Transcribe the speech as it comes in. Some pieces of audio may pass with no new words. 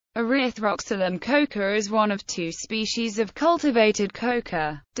Erythroxylum coca is one of two species of cultivated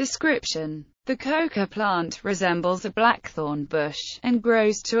coca. Description: the coca plant resembles a blackthorn bush, and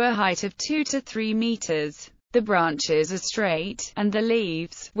grows to a height of 2 to 3 meters. The branches are straight, and the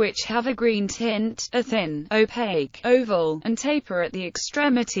leaves, which have a green tint, are thin, opaque, oval, and taper at the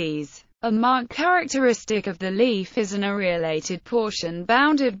extremities. A marked characteristic of the leaf is an areolated portion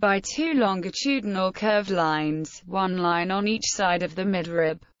bounded by two longitudinal curved lines, one line on each side of the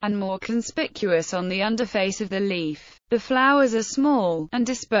midrib, and more conspicuous on the underface of the leaf. The flowers are small, and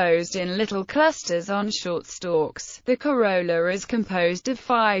disposed in little clusters on short stalks. The corolla is composed of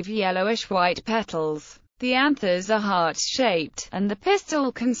 5 yellowish-white petals. The anthers are heart-shaped, and the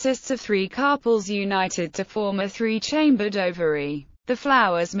pistil consists of 3 carpels united to form a 3-chambered ovary. The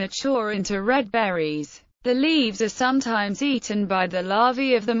flowers mature into red berries. The leaves are sometimes eaten by the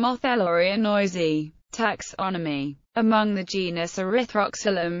larvae of the moth Elloria noisy. Taxonomy: among the genus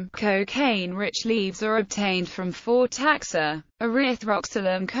Erythroxylum, cocaine-rich leaves are obtained from 4 taxa.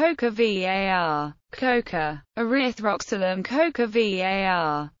 Erythroxylum coca var. Coca. Erythroxylum coca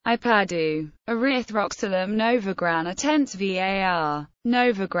var. Ipadu. Erythroxylum novagranatense var.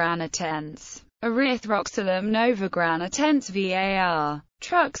 Novagranatense. Erythroxylum novagranatense var.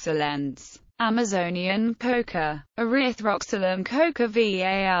 Truxylens. Amazonian coca. Erythroxylum coca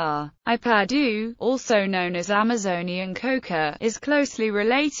var. Ipadu, also known as Amazonian coca, is closely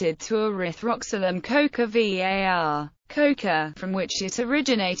related to Erythroxylum coca var. Coca, from which it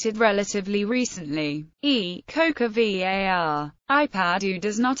originated relatively recently. Coca var. Ipadu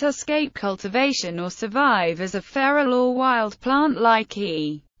does not escape cultivation or survive as a feral or wild plant like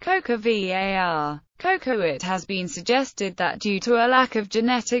Coca var. Coca. It has been suggested that due to a lack of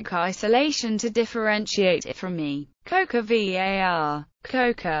genetic isolation to differentiate it from Coca var.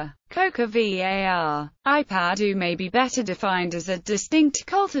 Coca. Coca var. Ipadu may be better defined as a distinct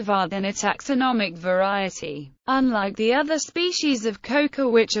cultivar than a taxonomic variety. Unlike the other species of coca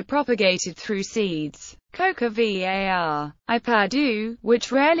which are propagated through seeds, Coca var. Ipadu,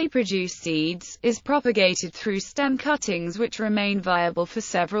 which rarely produce seeds, is propagated through stem cuttings which remain viable for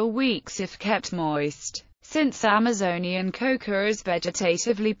several weeks if kept moist. Since Amazonian coca is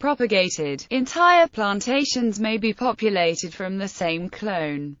vegetatively propagated, entire plantations may be populated from the same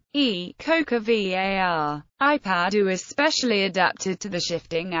clone. Coca var. Ipadu is specially adapted to the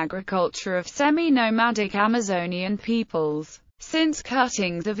shifting agriculture of semi-nomadic Amazonian peoples. Since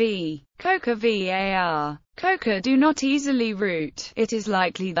cuttings of Coca var. Coca do not easily root, it is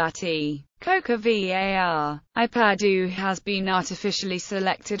likely that Coca var. Ipadu has been artificially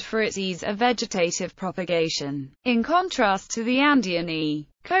selected for its ease of vegetative propagation. In contrast to the Andean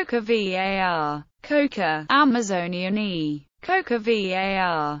Coca var. Coca, Amazonian Coca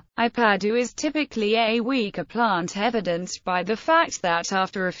var. Ipadu is typically a weaker plant, evidenced by the fact that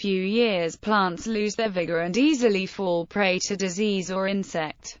after a few years plants lose their vigor and easily fall prey to disease or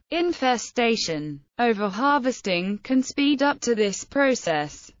insect infestation. Overharvesting can speed up to this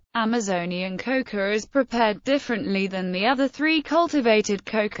process. Amazonian coca is prepared differently than the other 3 cultivated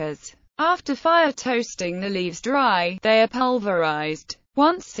cocas. After fire toasting, the leaves dry, they are pulverized.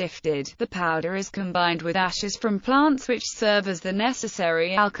 Once sifted, the powder is combined with ashes from plants which serve as the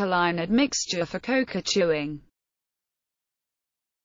necessary alkaline admixture for coca chewing.